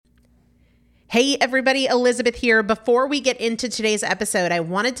Hey everybody, Elizabeth here. Before we get into today's episode, I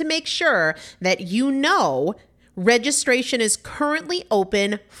wanted to make sure that you know registration is currently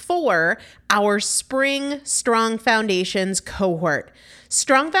open for our Spring Strong Foundations cohort.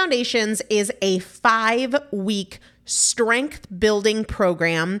 Strong Foundations is a 5-week strength building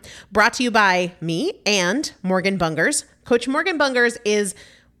program brought to you by me and Morgan Bungers. Coach Morgan Bungers is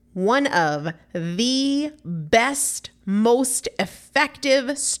one of the best, most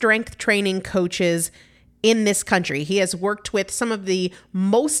effective strength training coaches in this country. He has worked with some of the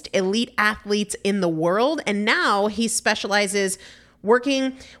most elite athletes in the world, and now he specializes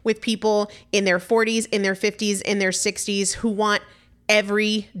working with people in their 40s, in their 50s, in their 60s who want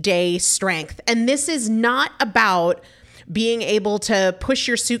everyday strength. And this is not about being able to push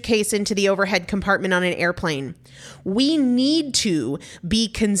your suitcase into the overhead compartment on an airplane. We need to be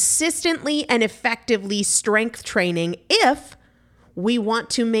consistently and effectively strength training if we want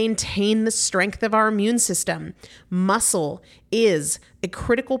to maintain the strength of our immune system. Muscle is a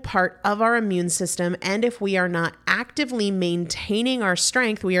critical part of our immune system, and if we are not actively maintaining our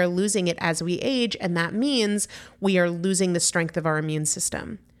strength, we are losing it as we age, and that means we are losing the strength of our immune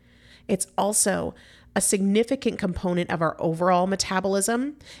system. It's also a significant component of our overall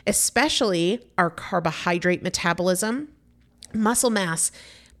metabolism, especially our carbohydrate metabolism. Muscle mass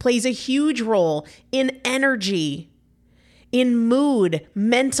plays a huge role in energy, in mood,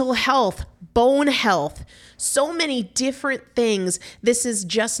 mental health, bone health, so many different things. This is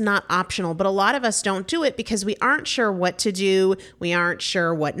just not optional, but a lot of us don't do it because we aren't sure what to do. We aren't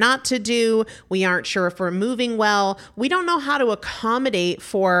sure what not to do. We aren't sure if we're moving well. We don't know how to accommodate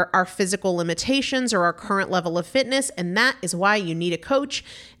for our physical limitations or our current level of fitness, and that is why you need a coach,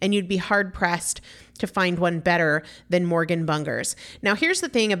 and you'd be hard-pressed to find one better than Morgan Bungers. Now, here's the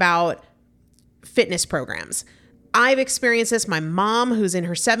thing about fitness programs. I've experienced this. My mom, who's in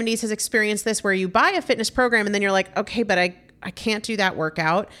her 70s, has experienced this, where you buy a fitness program and then you're like, okay, but I can't do that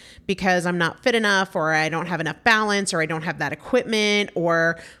workout because I'm not fit enough, or I don't have enough balance, or I don't have that equipment,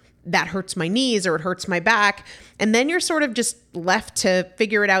 or that hurts my knees, or it hurts my back. And then you're sort of just left to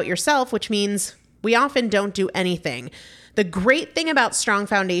figure it out yourself, which means we often don't do anything. The great thing about Strong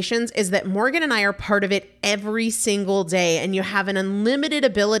Foundations is that Morgan and I are part of it every single day, and you have an unlimited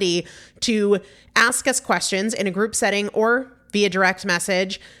ability to ask us questions in a group setting or via direct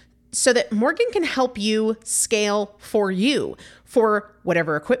message so that Morgan can help you scale for you, for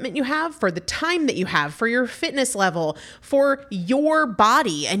whatever equipment you have, for the time that you have, for your fitness level, for your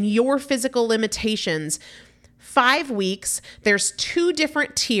body and your physical limitations. 5 weeks, there's 2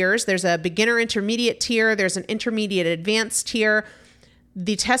 different tiers. There's a beginner intermediate tier. There's an intermediate advanced tier.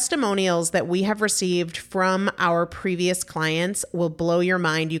 The testimonials that we have received from our previous clients will blow your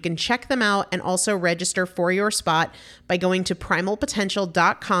mind. You can check them out and also register for your spot by going to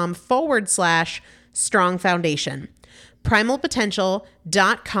primalpotential.com/strong foundation.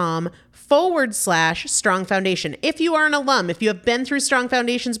 primalpotential.com/strong foundation. If you are an alum, if you have been through Strong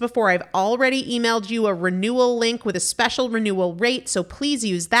Foundations before, I've already emailed you a renewal link with a special renewal rate, so please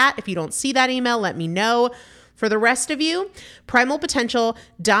use that. If you don't see that email, let me know. For the rest of you,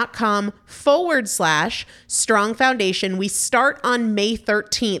 primalpotential.com/strong foundation. We start on May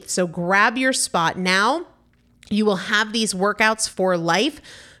 13th, so grab your spot now. You will have these workouts for life.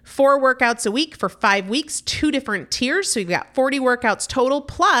 4 workouts a week for 5 weeks, 2 different tiers. So you've got 40 workouts total.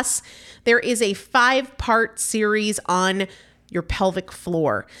 Plus, there is a 5-part series on your pelvic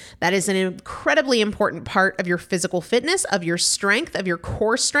floor. That is an incredibly important part of your physical fitness, of your strength, of your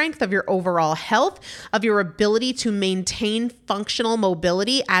core strength, of your overall health, of your ability to maintain functional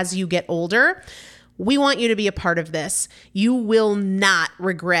mobility as you get older. We want you to be a part of this. You will not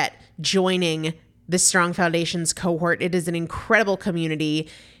regret joining the Strong Foundations cohort. It is an incredible community.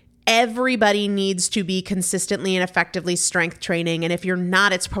 Everybody needs to be consistently and effectively strength training. And if you're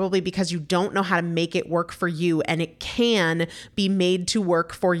not, it's probably because you don't know how to make it work for you. And it can be made to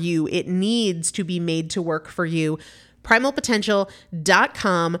work for you. It needs to be made to work for you.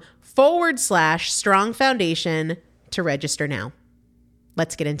 primalpotential.com/strong foundation to register now.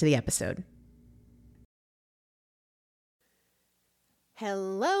 Let's get into the episode.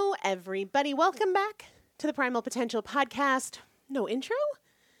 Hello, everybody. Welcome back to the Primal Potential podcast. No intro?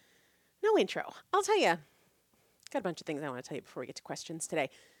 No intro. I'll tell you. Got a bunch of things I want to tell you before we get to questions today.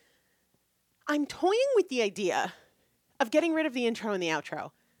 I'm toying with the idea of getting rid of the intro and the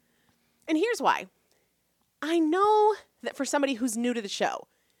outro. And here's why. I know that for somebody who's new to the show,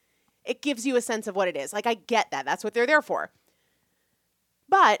 it gives you a sense of what it is. Like, I get that. That's what they're there for.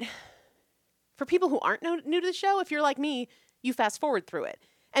 But for people who aren't new to the show, if you're like me, you fast forward through it.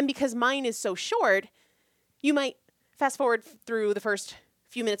 And because mine is so short, you might fast forward through the first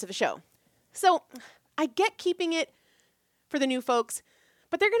few minutes of the show. So I get keeping it for the new folks,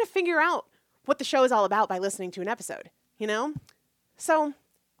 but they're going to figure out what the show is all about by listening to an episode, you know? So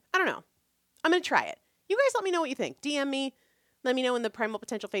I don't know. I'm going to try it. You guys let me know what you think. DM me. Let me know in the Primal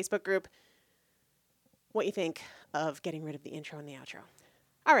Potential Facebook group what you think of getting rid of the intro and the outro.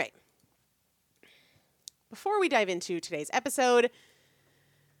 All right. Before we dive into today's episode,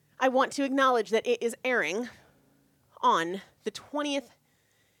 I want to acknowledge that it is airing on the 20th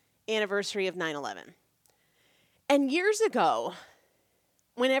anniversary of 9/11. And years ago,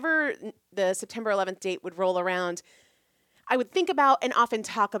 whenever the September 11th date would roll around, I would think about and often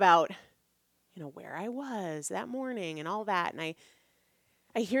talk about, where I was that morning and all that. And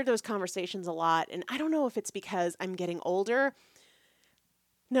I hear those conversations a lot. And I don't know if it's because I'm getting older.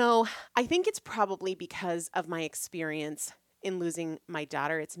 No, I think it's probably because of my experience in losing my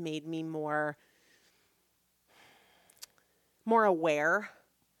daughter. It's made me more aware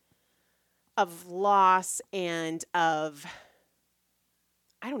of loss and of,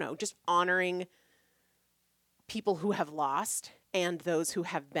 just honoring people who have lost and those who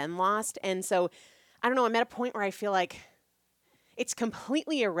have been lost. And so, I'm at a point where I feel like it's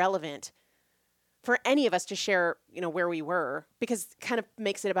completely irrelevant for any of us to share, where we were, because it kind of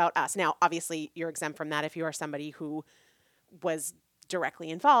makes it about us. Now, obviously, you're exempt from that if you are somebody who was directly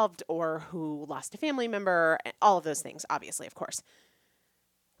involved or who lost a family member, all of those things, obviously, of course.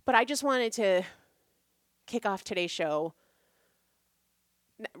 But I just wanted to kick off today's show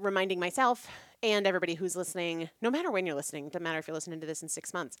reminding myself and everybody who's listening, no matter when you're listening, doesn't matter if you're listening to this in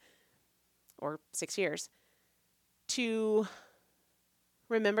 6 months or 6 years, to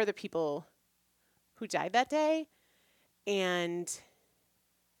remember the people who died that day and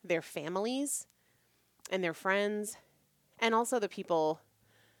their families and their friends, and also the people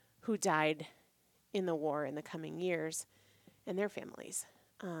who died in the war in the coming years and their families.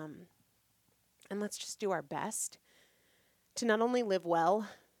 And let's just do our best to not only live well,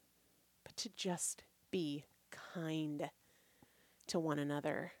 but to just be kind to one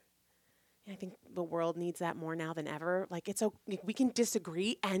another. And I think the world needs that more now than ever. We can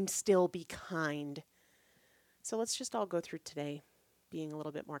disagree and still be kind. So let's just all go through today being a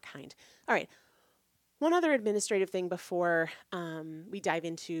little bit more kind. All right. One other administrative thing before we dive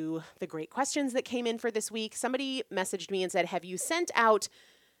into the great questions that came in for this week. Somebody messaged me and said, have you sent out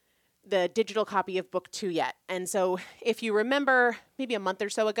the digital copy of book 2 yet? And so if you remember, maybe a month or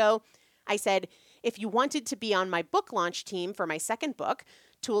so ago, I said, if you wanted to be on my book launch team for my second book,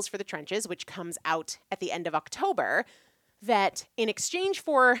 Tools for the Trenches, which comes out at the end of October, that in exchange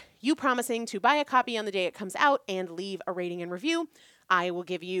for you promising to buy a copy on the day it comes out and leave a rating and review, I will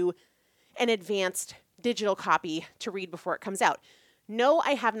give you an advanced digital copy to read before it comes out. No,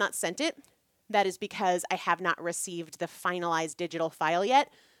 I have not sent it. That is because I have not received the finalized digital file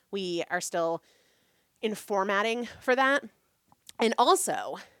yet. We are still in formatting for that. And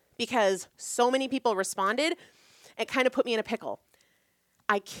also, because so many people responded, it kind of put me in a pickle.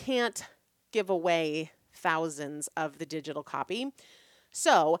 I can't give away thousands of the digital copy.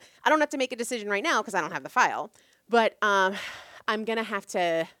 So I don't have to make a decision right now because I don't have the file. But I'm gonna have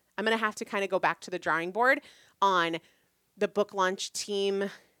to kind of go back to the drawing board on the book launch team,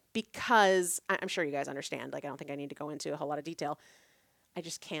 because I'm sure you guys understand. I don't think I need to go into a whole lot of detail. I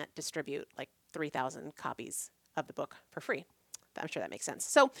just can't distribute 3,000 copies of the book for free. I'm sure that makes sense.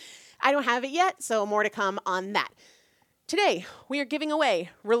 So I don't have it yet, so more to come on that. Today, we are giving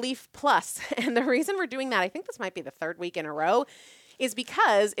away Relief Plus. And the reason we're doing that, I think this might be the third week in a row, is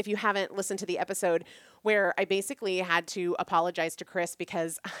because if you haven't listened to the episode where I basically had to apologize to Chris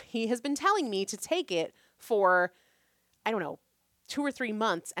because he has been telling me to take it for, 2 or 3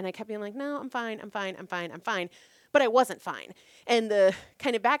 months. And I kept being like, no, I'm fine. But I wasn't fine. And the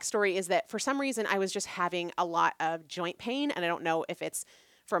kind of backstory is that for some reason I was just having a lot of joint pain. And I don't know if it's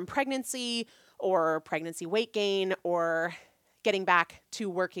from pregnancy or pregnancy weight gain or getting back to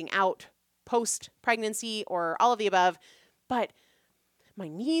working out post-pregnancy or all of the above. But my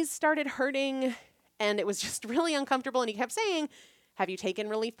knees started hurting and it was just really uncomfortable. And he kept saying, have you taken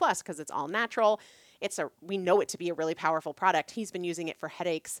Relief Plus? Because it's all natural. We know it to be a really powerful product. He's been using it for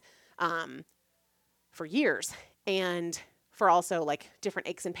headaches for years and for also different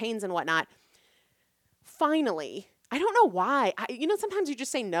aches and pains and whatnot. Finally, I don't know why. Sometimes you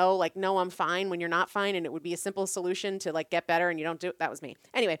just say no, no, I'm fine when you're not fine. And it would be a simple solution to get better and you don't do it. That was me.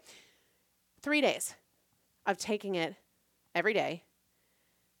 Anyway, 3 days of taking it every day.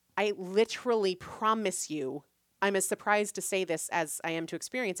 I literally promise you, I'm as surprised to say this as I am to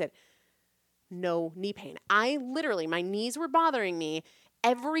experience it. No knee pain. My knees were bothering me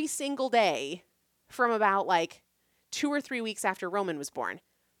every single day from about 2 or 3 weeks after Roman was born.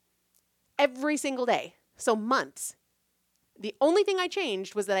 every single day. So months. The only thing I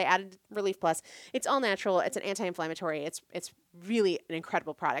changed was that I added Relief Plus. It's all natural. It's an anti-inflammatory. It's really an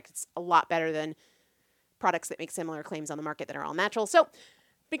incredible product. It's a lot better than products that make similar claims on the market that are all natural. So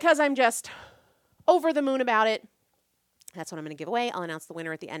because I'm just over the moon about it, that's what I'm going to give away. I'll announce the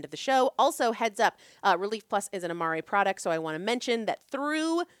winner at the end of the show. Also, heads up, Relief Plus is an Amare product, so I want to mention that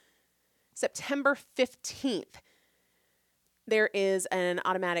through September 15th, there is an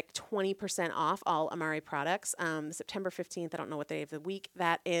automatic 20% off all Amare products. September 15th, I don't know what day of the week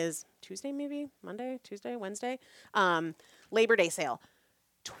that is. Tuesday, maybe? Monday? Tuesday? Wednesday? Labor Day sale.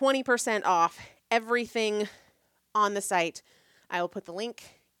 20% off everything on the site. I will put the link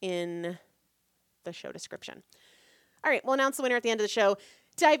in the show description. All right, we'll announce the winner at the end of the show.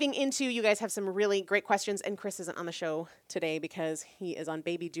 Diving into, you guys have some really great questions, and Chris isn't on the show today because he is on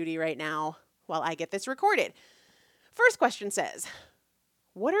baby duty right now while I get this recorded. First question says,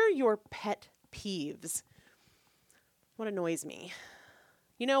 what are your pet peeves? What annoys me?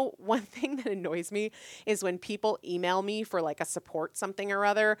 You know, one thing that annoys me is when people email me for like a support something or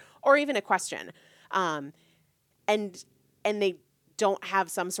other, or even a question, and they don't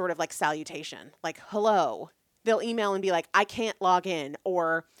have some sort of like salutation, like hello. They'll email and be like, I can't log in,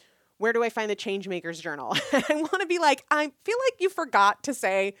 or where do I find the Changemakers journal? I want to be like, I feel like you forgot to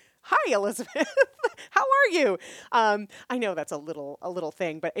say, hi, Elizabeth. How are you? I know that's a little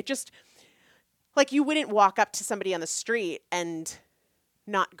thing, but it just, like, you wouldn't walk up to somebody on the street and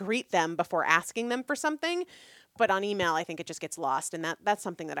not greet them before asking them for something. But on email, I think it just gets lost. And that's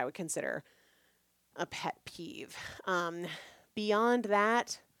something that I would consider a pet peeve. Beyond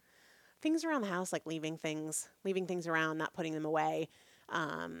that, things around the house, like leaving things around, not putting them away,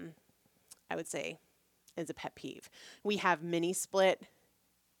 I would say is a pet peeve. We have mini split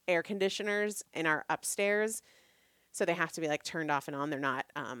air conditioners in our upstairs, so they have to be like turned off and on. They're not,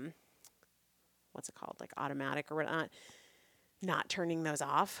 what's it called? Like automatic or whatnot. Not turning those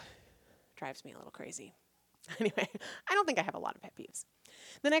off drives me a little crazy. Anyway, I don't think I have a lot of pet peeves.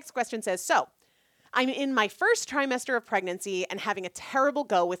 The next question says, so I'm in my first trimester of pregnancy and having a terrible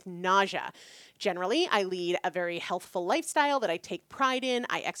go with nausea. Generally, I lead a very healthful lifestyle that I take pride in.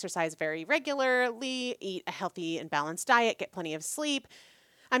 I exercise very regularly, eat a healthy and balanced diet, get plenty of sleep.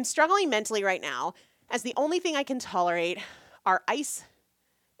 I'm struggling mentally right now, as the only thing I can tolerate are ice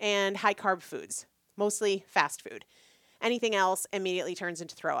and high-carb foods, mostly fast food. Anything else immediately turns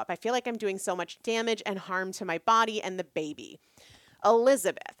into throw up. I feel like I'm doing so much damage and harm to my body and the baby.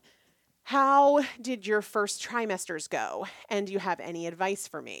 Elizabeth, how did your first trimesters go? And do you have any advice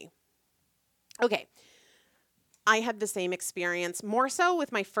for me? Okay. I had the same experience, more so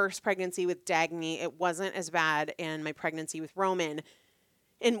with my first pregnancy with Dagny. It wasn't as bad in my pregnancy with Roman.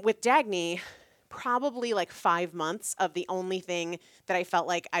 And with Dagny, probably like 5 months of the only thing that I felt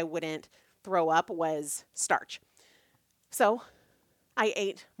like I wouldn't throw up was starch. So I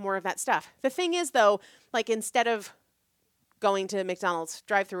ate more of that stuff. The thing is, though, like instead of going to McDonald's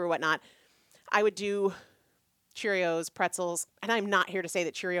drive-thru or whatnot, I would do Cheerios, pretzels, and I'm not here to say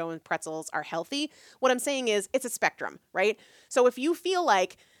that Cheerio and pretzels are healthy. What I'm saying is it's a spectrum, right? So if you feel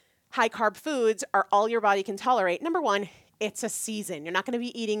like high-carb foods are all your body can tolerate, number one, it's a season. You're not going to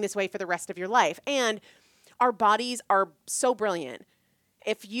be eating this way for the rest of your life. And our bodies are so brilliant.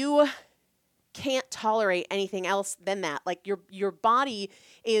 If you can't tolerate anything else than that, like your body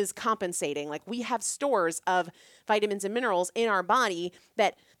is compensating. Like we have stores of vitamins and minerals in our body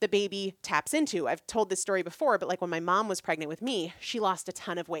that the baby taps into. I've told this story before, but like when my mom was pregnant with me, she lost a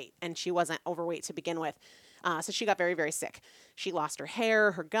ton of weight and she wasn't overweight to begin with. So she got very, very sick. She lost her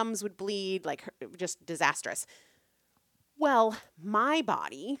hair, her gums would bleed, just disastrous. Well, my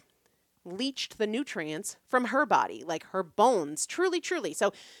body leached the nutrients from her body, like her bones, truly.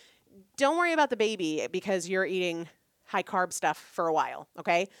 So don't worry about the baby because you're eating high carb stuff for a while,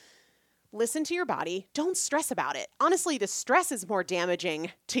 okay? Listen to your body. Don't stress about it. Honestly, the stress is more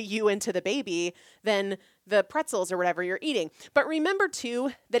damaging to you and to the baby than the pretzels or whatever you're eating. But remember,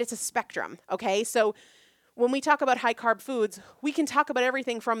 too, that it's a spectrum, okay? So when we talk about high carb foods, we can talk about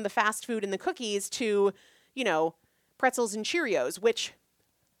everything from the fast food and the cookies to, pretzels and Cheerios, which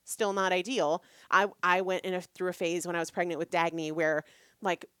still not ideal. I went through a phase when I was pregnant with Dagny where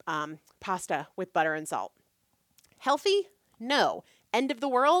pasta with butter and salt. Healthy? No. End of the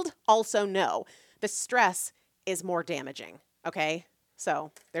world? Also no. The stress is more damaging. Okay?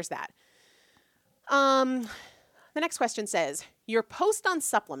 So there's that. The next question says, your post on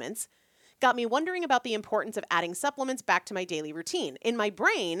supplements got me wondering about the importance of adding supplements back to my daily routine. In my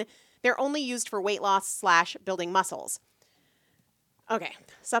brain, they're only used for weight loss / building muscles. Okay.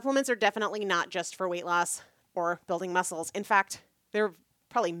 Supplements are definitely not just for weight loss or building muscles. In fact, they're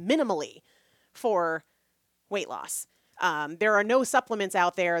probably minimally for weight loss. There are no supplements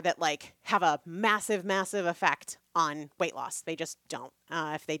out there that like have a massive, massive effect on weight loss. They just don't.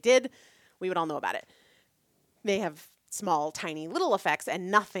 If they did, we would all know about it. They have small, tiny little effects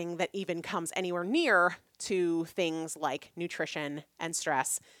and nothing that even comes anywhere near to things like nutrition and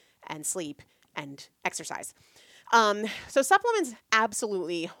stress and sleep and exercise. So supplements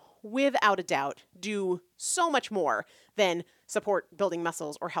absolutely, without a doubt, do so much more than support building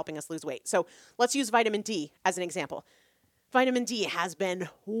muscles or helping us lose weight. So let's use vitamin D as an example. Vitamin D has been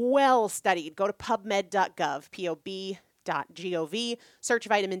well studied. Go to pubmed.gov, POB.gov, search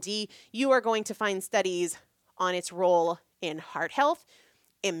vitamin D. You are going to find studies on its role in heart health,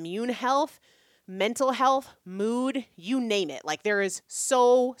 immune health, mental health, mood, you name it. Like there is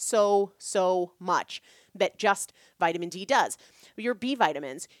so much that just vitamin D does. Your B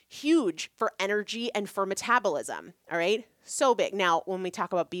vitamins, huge for energy and for metabolism, all right? So big. Now, when we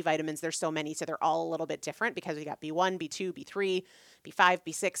talk about B vitamins, there's so many, so they're all a little bit different because we got B1, B2, B3, B5,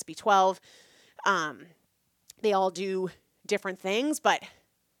 B6, B12. They all do different things, but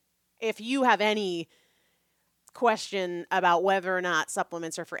if you have any question about whether or not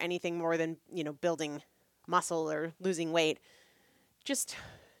supplements are for anything more than, building muscle or losing weight, just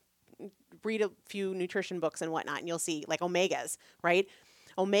read a few nutrition books and whatnot, and you'll see like omegas, right?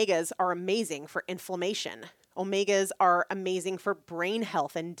 Omegas are amazing for inflammation. Omegas are amazing for brain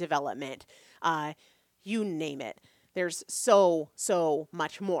health and development. You name it. There's so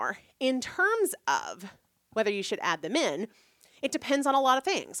much more. In terms of whether you should add them in, it depends on a lot of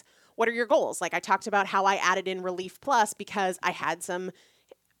things. What are your goals? Like I talked about how I added in Relief Plus because I had some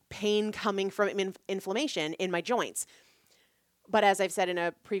pain coming from inflammation in my joints. But as I've said in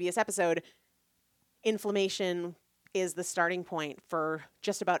a previous episode, inflammation is the starting point for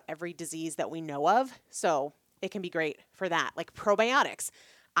just about every disease that we know of. So it can be great for that. Like probiotics.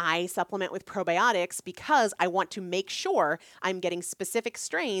 I supplement with probiotics because I want to make sure I'm getting specific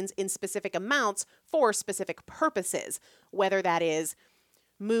strains in specific amounts for specific purposes, whether that is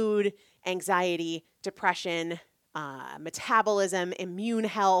mood, anxiety, depression, metabolism, immune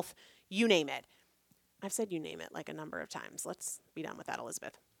health, you name it. I've said you name it like a number of times. Let's be done with that,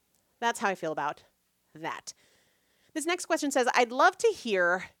 Elizabeth. That's how I feel about that. This next question says, I'd love to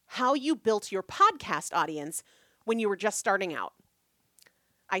hear how you built your podcast audience when you were just starting out.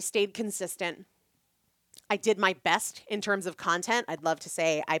 I stayed consistent. I did my best in terms of content. I'd love to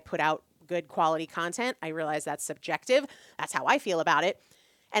say I put out good quality content. I realize that's subjective. That's how I feel about it.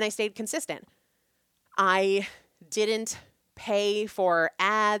 And I stayed consistent. I didn't pay for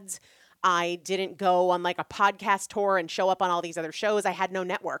ads. I didn't go on like a podcast tour and show up on all these other shows. I had no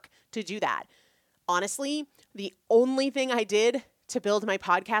network to do that. Honestly, the only thing I did to build my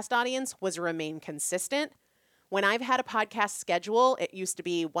podcast audience was remain consistent. When I've had a podcast schedule, it used to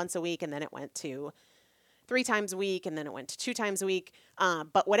be once a week and then it went to 3 times a week and then it went to 2 times a week.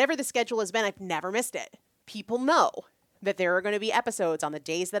 But whatever the schedule has been, I've never missed it. People know that there are going to be episodes on the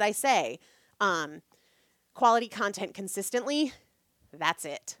days that I say. Quality content consistently, that's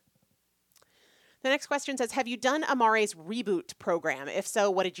it. The next question says, have you done Amare's reboot program? If so,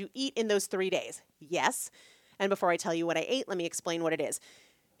 what did you eat in those 3 days? Yes. And before I tell you what I ate, let me explain what it is.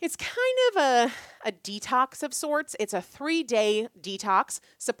 It's kind of a detox of sorts. It's a 3-day detox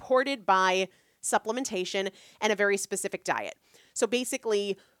supported by supplementation and a very specific diet. So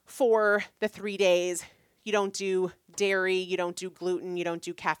basically, for the 3 days, you don't do dairy, you don't do gluten, you don't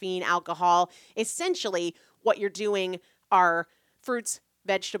do caffeine, alcohol. Essentially, what you're doing are fruits,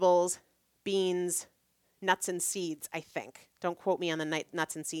 vegetables, beans, nuts and seeds, I think. Don't quote me on the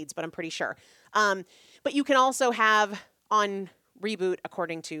nuts and seeds, but I'm pretty sure. But you can also have on Reboot,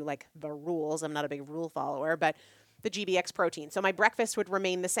 according to like the rules, I'm not a big rule follower, but the GBX protein. So my breakfast would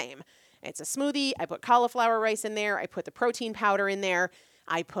remain the same. It's a smoothie. I put cauliflower rice in there. I put the protein powder in there.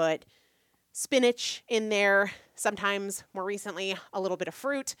 I put spinach in there. Sometimes, more recently, a little bit of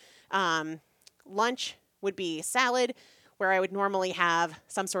fruit. Lunch would be salad, where I would normally have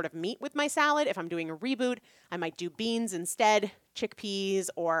some sort of meat with my salad. If I'm doing a reboot, I might do beans instead, chickpeas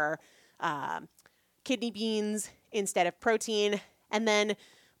or kidney beans instead of protein. And then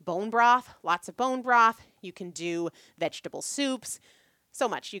bone broth, lots of bone broth. You can do vegetable soups, so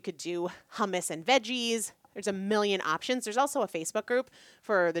much. You could do hummus and veggies. There's a million options. There's also a Facebook group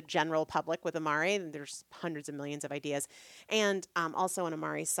for the general public with Amare. There's hundreds of millions of ideas. And also on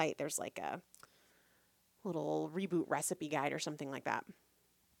Amare's site, there's like a little reboot recipe guide or something like that.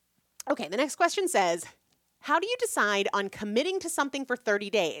 Okay, the next question says, how do you decide on committing to something for 30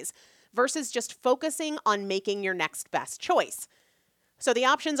 days versus just focusing on making your next best choice? So the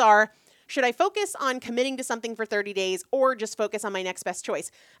options are Should I focus on committing to something for 30 days or just focus on my next best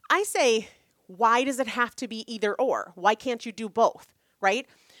choice? I say, why does it have to be either or? Why can't you do both, right?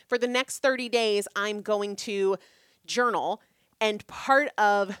 For the next 30 days, I'm going to journal. And part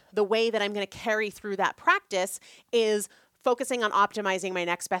of the way that I'm going to carry through that practice is focusing on optimizing my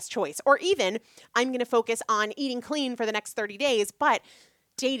next best choice. Or even I'm going to focus on eating clean for the next 30 days, but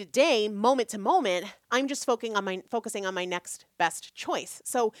day to day, moment to moment, I'm just focusing on my next best choice.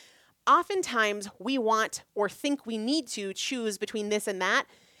 So oftentimes we want or think we need to choose between this and that.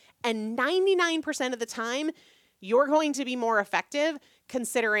 And 99% of the time, you're going to be more effective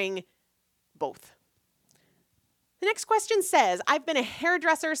considering both. The next question says, I've been a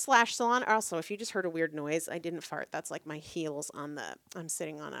hairdresser / salon. Also, if you just heard a weird noise, I didn't fart. That's like my heels I'm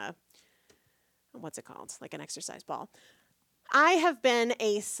sitting on what's it called? Like an exercise ball. I have been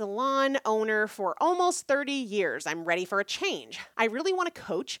a salon owner for almost 30 years. I'm ready for a change. I really want to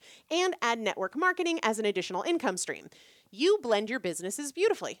coach and add network marketing as an additional income stream. You blend your businesses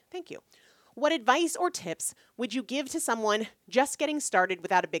beautifully. Thank you. What advice or tips would you give to someone just getting started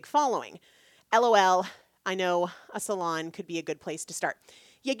without a big following? LOL, I know a salon could be a good place to start.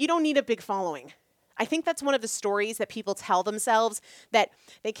 Yeah, you don't need a big following. I think that's one of the stories that people tell themselves, that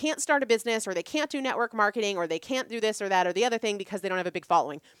they can't start a business or they can't do network marketing or they can't do this or that or the other thing because they don't have a big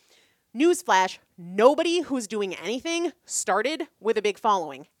following. Newsflash, nobody who's doing anything started with a big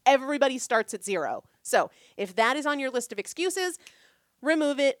following. Everybody starts at zero. So if that is on your list of excuses,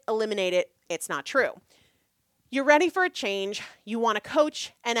 remove it, eliminate it. It's not true. You're ready for a change. You want to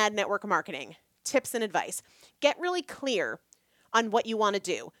coach and add network marketing. Tips and advice. Get really clear on what you want to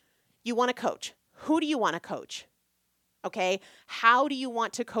do. You want to coach. Who do you want to coach? Okay. How do you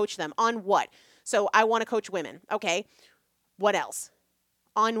want to coach them? On what? So I want to coach women. Okay. What else?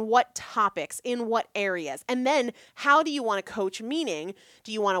 On what topics? In what areas? And then how do you want to coach? Meaning,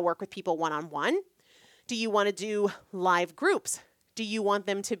 do you want to work with people one-on-one? Do you want to do live groups? Do you want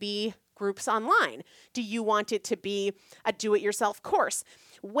them to be groups online? Do you want it to be a do-it-yourself course?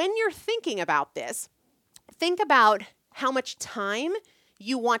 When you're thinking about this, think about how much time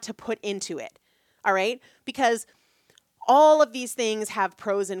you want to put into it. All right? Because all of these things have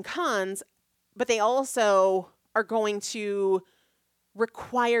pros and cons, but they also are going to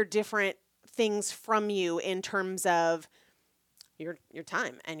require different things from you in terms of your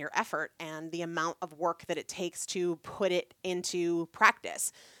time and your effort and the amount of work that it takes to put it into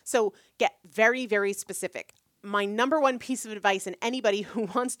practice. So get very, very specific. My number one piece of advice in anybody who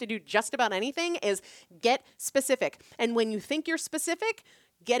wants to do just about anything is get specific. And when you think you're specific,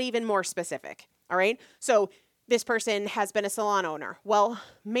 get even more specific. All right? So this person has been a salon owner. Well,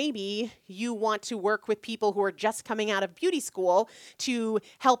 maybe you want to work with people who are just coming out of beauty school to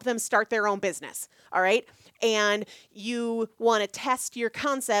help them start their own business. All right? And you want to test your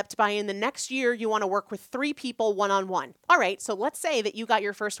concept by in the next year, you want to work with 3 people one-on-one. All right. So let's say that you got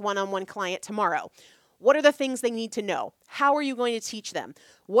your first one-on-one client tomorrow. What are the things they need to know? How are you going to teach them?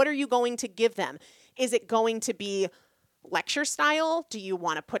 What are you going to give them? Is it going to be lecture style? Do you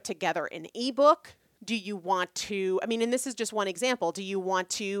want to put together an ebook? Do you want to, and this is just one example. Do you want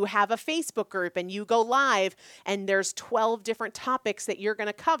to have a Facebook group and you go live and there's 12 different topics that you're going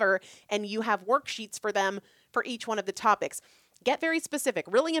to cover and you have worksheets for them for each one of the topics? Get very specific.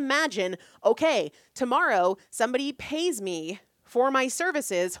 Really imagine, okay, tomorrow somebody pays me for my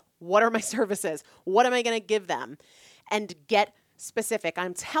services. What are my services? What am I going to give them? And get specific.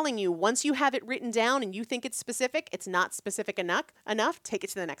 I'm telling you, once you have it written down and you think it's specific, it's not specific enough, take it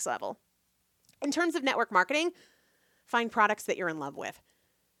to the next level. In terms of network marketing, find products that you're in love with.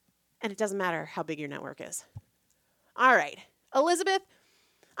 And it doesn't matter how big your network is. All right, Elizabeth,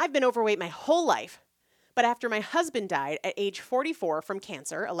 I've been overweight my whole life, but after my husband died at age 44 from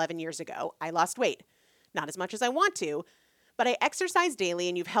cancer 11 years ago, I lost weight. Not as much as I want to, but I exercise daily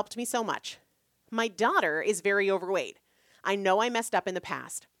and you've helped me so much. My daughter is very overweight. I know I messed up in the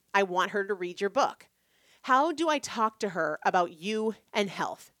past. I want her to read your book. How do I talk to her about you and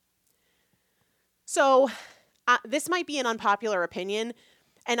health? So this might be an unpopular opinion,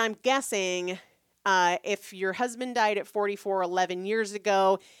 and I'm guessing if your husband died at 44 11 years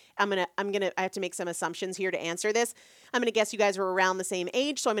ago, I have to make some assumptions here to answer this. I'm going to guess you guys were around the same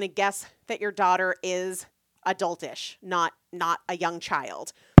age, so I'm going to guess that your daughter is adultish, not a young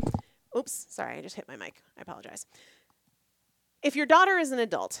child. Oops, sorry, I just hit my mic. I apologize. If your daughter is an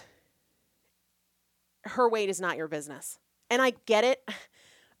adult, her weight is not your business. And I get it.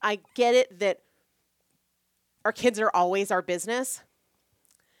 I get it that our kids are always our business,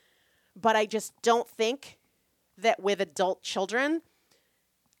 but I just don't think that with adult children,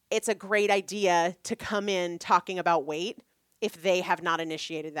 it's a great idea to come in talking about weight if they have not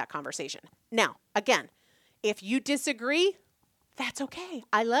initiated that conversation. Now, again, if you disagree, that's okay.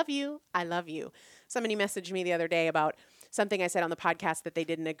 I love you. I love you. Somebody messaged me the other day about something I said on the podcast that they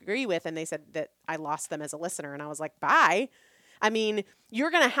didn't agree with, and they said that I lost them as a listener. And I was like, bye. I mean, you're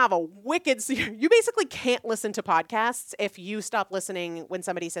going to have a wicked, you basically can't listen to podcasts if you stop listening when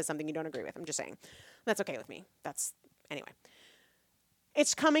somebody says something you don't agree with. I'm just saying. That's okay with me. Anyway.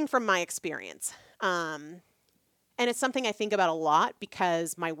 It's coming from my experience. And it's something I think about a lot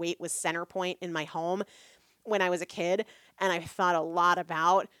because my weight was center point in my home when I was a kid. And I thought a lot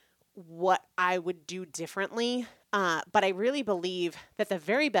about what I would do differently. But I really believe that the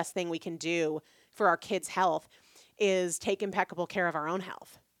very best thing we can do for our kids' health is take impeccable care of our own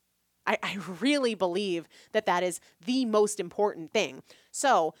health. I really believe that that is the most important thing.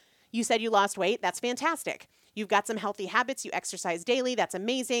 So you said you lost weight. That's fantastic. You've got some healthy habits. You exercise daily. That's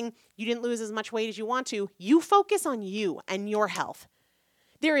amazing. You didn't lose as much weight as you want to. You focus on you and your health.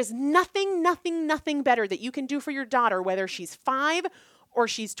 There is nothing better that you can do for your daughter, whether she's 5 or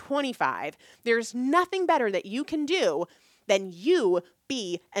she's 25. There's nothing better that you can do than you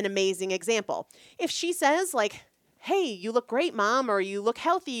be an amazing example. If she says like, hey, you look great, Mom, or you look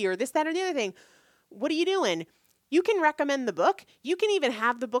healthy, or this, that, or the other thing, what are you doing? You can recommend the book. You can even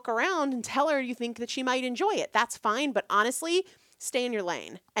have the book around and tell her you think that she might enjoy it. That's fine. But honestly, stay in your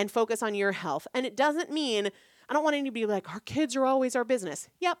lane and focus on your health. And it doesn't mean, I don't want anybody to be like, our kids are always our business.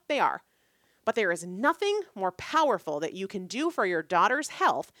 Yep, they are. But there is nothing more powerful that you can do for your daughter's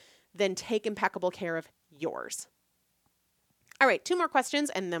health than take impeccable care of yours. All right, 2 more questions,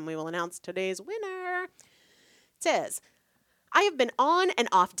 and then we will announce today's winner. It says, I have been on and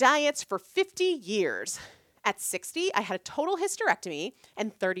off diets for 50 years. At 60, I had a total hysterectomy,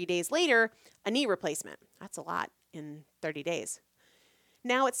 and 30 days later, a knee replacement. That's a lot in 30 days.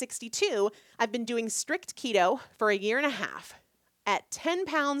 Now at 62, I've been doing strict keto for a year and a half at 10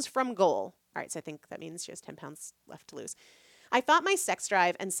 pounds from goal. All right, so I think that means she has 10 pounds left to lose. I thought my sex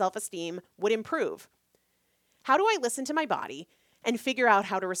drive and self-esteem would improve. How do I listen to my body and figure out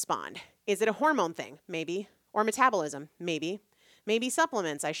how to respond? Is it a hormone thing? Maybe. Or metabolism? Maybe. Maybe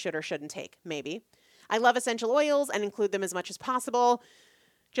supplements I should or shouldn't take? Maybe. I love essential oils and include them as much as possible.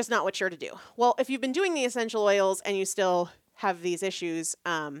 Just not what sure to do. Well, if you've been doing the essential oils and you still have these issues,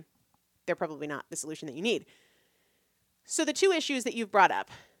 they're probably not the solution that you need. So the 2 issues that you've brought up,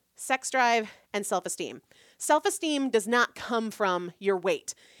 sex drive and self-esteem. Self-esteem does not come from your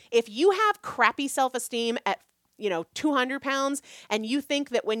weight. If you have crappy self-esteem at 200 pounds and you think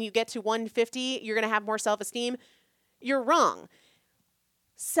that when you get to 150, you're going to have more self-esteem, you're wrong.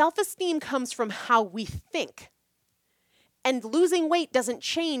 Self-esteem comes from how we think. And losing weight doesn't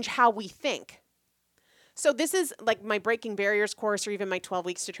change how we think. So this is like my Breaking Barriers course, or even my 12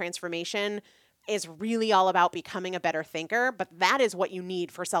 Weeks to Transformation is really all about becoming a better thinker, but that is what you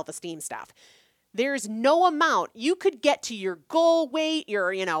need for self-esteem stuff. There's no amount. You could get to your goal weight,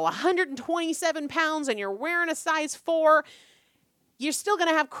 you're 127 pounds and you're wearing a size 4. You're still going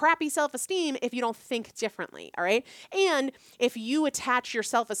to have crappy self-esteem if you don't think differently, all right? And if you attach your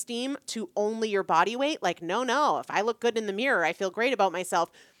self-esteem to only your body weight, like, no, if I look good in the mirror, I feel great about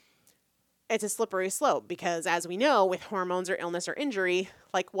myself, it's a slippery slope because as we know, with hormones or illness or injury,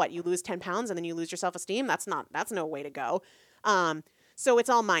 like what, you lose 10 pounds and then you lose your self-esteem? That's no way to go. So it's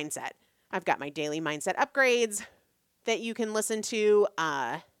all mindset. I've got my daily mindset upgrades that you can listen to,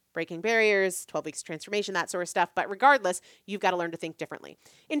 Breaking Barriers, 12 Weeks of Transformation, that sort of stuff. But regardless, you've got to learn to think differently.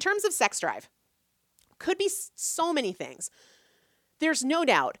 In terms of sex drive, could be so many things. There's no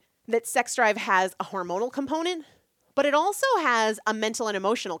doubt that sex drive has a hormonal component, but it also has a mental and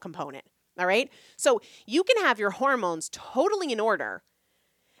emotional component. All right. So you can have your hormones totally in order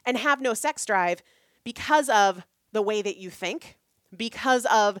and have no sex drive because of the way that you think, because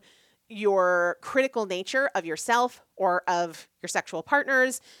of your critical nature of yourself or of your sexual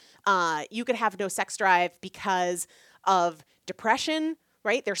partners. You could have no sex drive because of depression,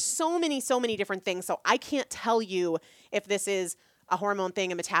 right? There's so many different things. So I can't tell you if this is a hormone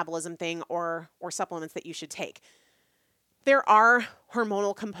thing, a metabolism thing, or supplements that you should take. There are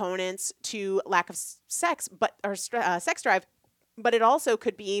hormonal components to lack of sex, sex drive, but it also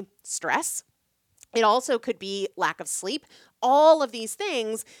could be stress. It also could be lack of sleep. All of these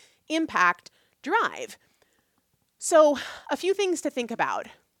things impact drive. So a few things to think about.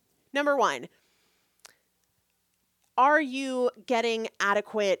 Number 1, are you getting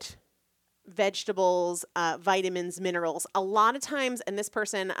adequate vegetables, vitamins, minerals? A lot of times, and this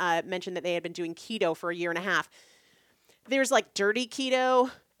person mentioned that they had been doing keto for a year and a half. There's like dirty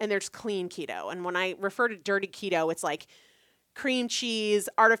keto and there's clean keto. And when I refer to dirty keto, it's like cream cheese,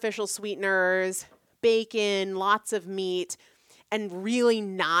 artificial sweeteners, bacon, lots of meat. and really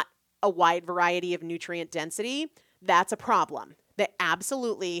not a wide variety of nutrient density, that's a problem that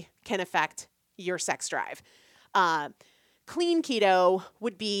absolutely can affect your sex drive. Clean keto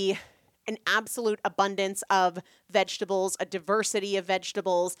would be an absolute abundance of vegetables, a diversity of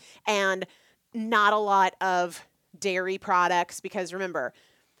vegetables, and not a lot of dairy products, because remember,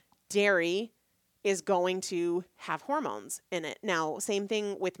 dairy is going to have hormones in it. Now, same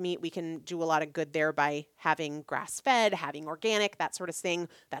thing with meat. We can do a lot of good there by having grass-fed, having organic, that sort of thing.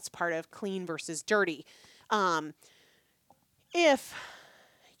 That's part of clean versus dirty. If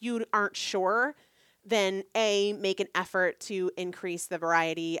you aren't sure, then make an effort to increase the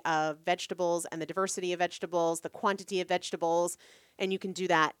variety of vegetables and the diversity of vegetables, the quantity of vegetables, and you can do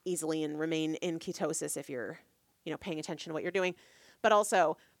that easily and remain in ketosis if you're, paying attention to what you're doing. But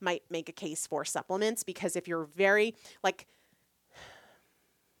also might make a case for supplements, because if you're very,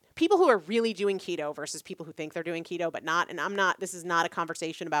 people who are really doing keto versus people who think they're doing keto but not, and this is not a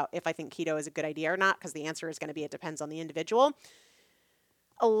conversation about if I think keto is a good idea or not, because the answer is going to be it depends on the individual.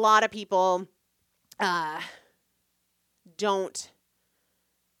 A lot of people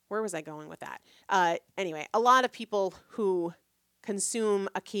where was I going with that? Anyway, a lot of people who consume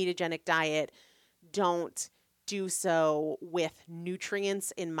a ketogenic diet don't do so with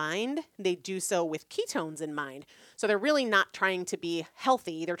nutrients in mind. They do so with ketones in mind. So they're really not trying to be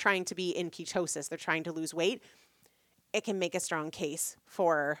healthy. They're trying to be in ketosis. They're trying to lose weight. It can make a strong case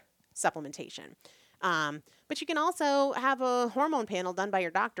for supplementation. But you can also have a hormone panel done by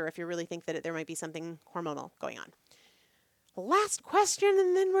your doctor if you really think that there might be something hormonal going on. Last question,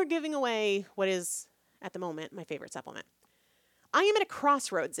 and then we're giving away what is, at the moment, my favorite supplement. I am at a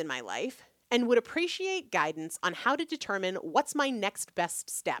crossroads in my life and would appreciate guidance on how to determine what's my next best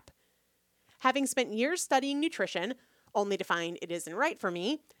step. Having spent years studying nutrition, only to find it isn't right for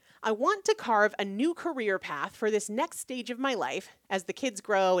me, I want to carve a new career path for this next stage of my life as the kids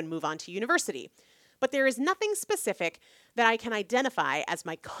grow and move on to university. But there is nothing specific that I can identify as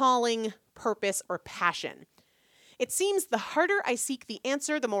my calling, purpose, or passion. It seems the harder I seek the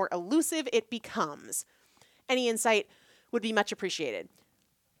answer, the more elusive it becomes. Any insight would be much appreciated.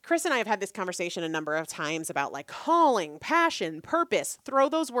 Chris and I have had this conversation a number of times about calling, passion, purpose. Throw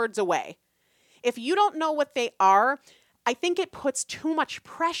those words away. If you don't know what they are, I think it puts too much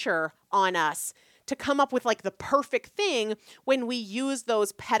pressure on us to come up with the perfect thing when we use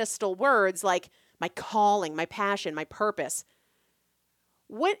those pedestal words like my calling, my passion, my purpose.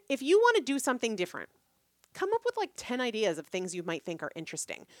 What if you want to do something different? Come up with 10 ideas of things you might think are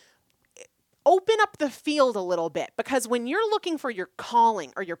interesting. Open up the field a little bit, because when you're looking for your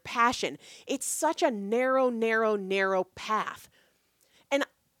calling or your passion, it's such a narrow path. And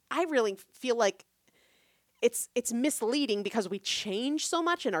I really feel like it's misleading because we change so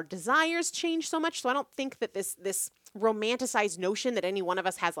much and our desires change so much. So I don't think that this romanticized notion that any one of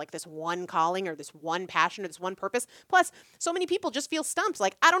us has this one calling or this one passion or this one purpose. Plus, so many people just feel stumped,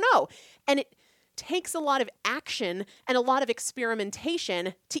 I don't know. And it takes a lot of action and a lot of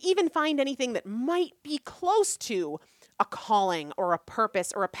experimentation to even find anything that might be close to a calling or a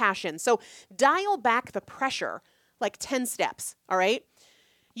purpose or a passion. So dial back the pressure, 10 steps, all right?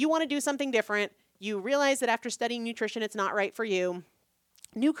 You want to do something different. You realize that after studying nutrition, it's not right for you.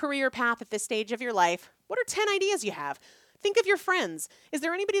 New career path at this stage of your life. What are 10 ideas you have? Think of your friends. Is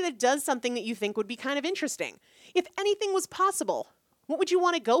there anybody that does something that you think would be kind of interesting? If anything was possible, what would you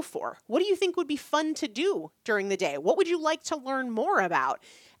want to go for? What do you think would be fun to do during the day? What would you like to learn more about?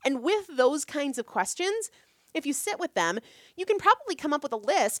 And with those kinds of questions, if you sit with them, you can probably come up with a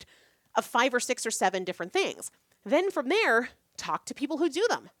list of 5 or 6 or 7 different things. Then from there, talk to people who do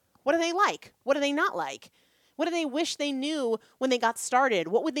them. What do they like? What do they not like? What do they wish they knew when they got started?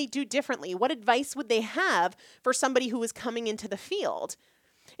 What would they do differently? What advice would they have for somebody who is coming into the field?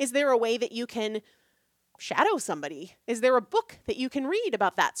 Is there a way that you can shadow somebody? Is there a book that you can read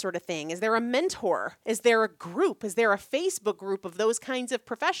about that sort of thing? Is there a mentor? Is there a group? Is there a Facebook group of those kinds of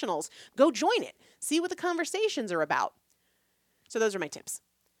professionals? Go join it. See what the conversations are about. So those are my tips.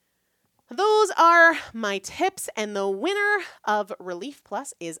 Those are my tips, and the winner of Relief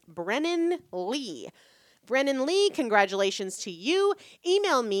Plus is Brennan Lee. Brennan Lee, congratulations to you.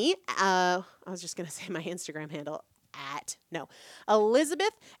 Email me, I was just going to say my Instagram handle,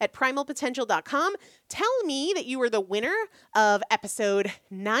 Elizabeth@primalpotential.com. Tell me that you were the winner of episode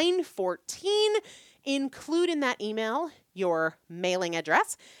 914. Include in that email your mailing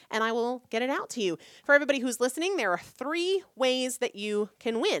address, and I will get it out to you. For everybody who's listening, there are 3 ways that you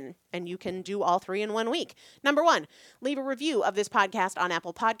can win, and you can do all 3 in 1 week. Number 1, leave a review of this podcast on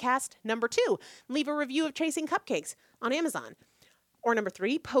Apple Podcast. Number 2, leave a review of Chasing Cupcakes on Amazon. Or number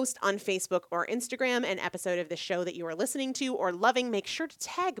 3, post on Facebook or Instagram an episode of the show that you are listening to or loving. Make sure to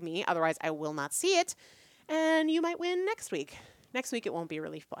tag me, otherwise I will not see it. And you might win next week. Next week it won't be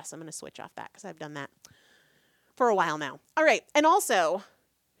Relief Plus. I'm going to switch off that because I've done that for a while now. All right. And also,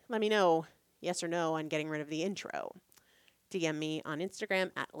 let me know yes or no on getting rid of the intro. DM me on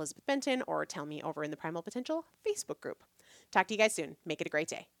Instagram at Elizabeth Benton or tell me over in the Primal Potential Facebook group. Talk to you guys soon. Make it a great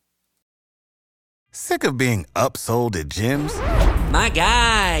day. Sick of being upsold at gyms? My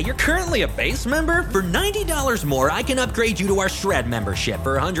guy, you're currently a base member? For $90 more, I can upgrade you to our Shred membership.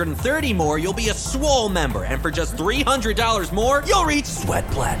 For $130 more, you'll be a Swole member. And for just $300 more, you'll reach Sweat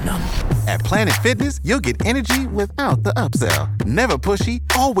Platinum. At Planet Fitness, you'll get energy without the upsell. Never pushy,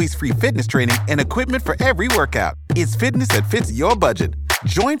 always free fitness training and equipment for every workout. It's fitness that fits your budget.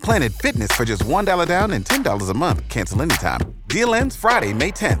 Join Planet Fitness for just $1 down and $10 a month. Cancel anytime. Deal ends Friday,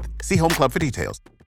 May 10th. See Home Club for details.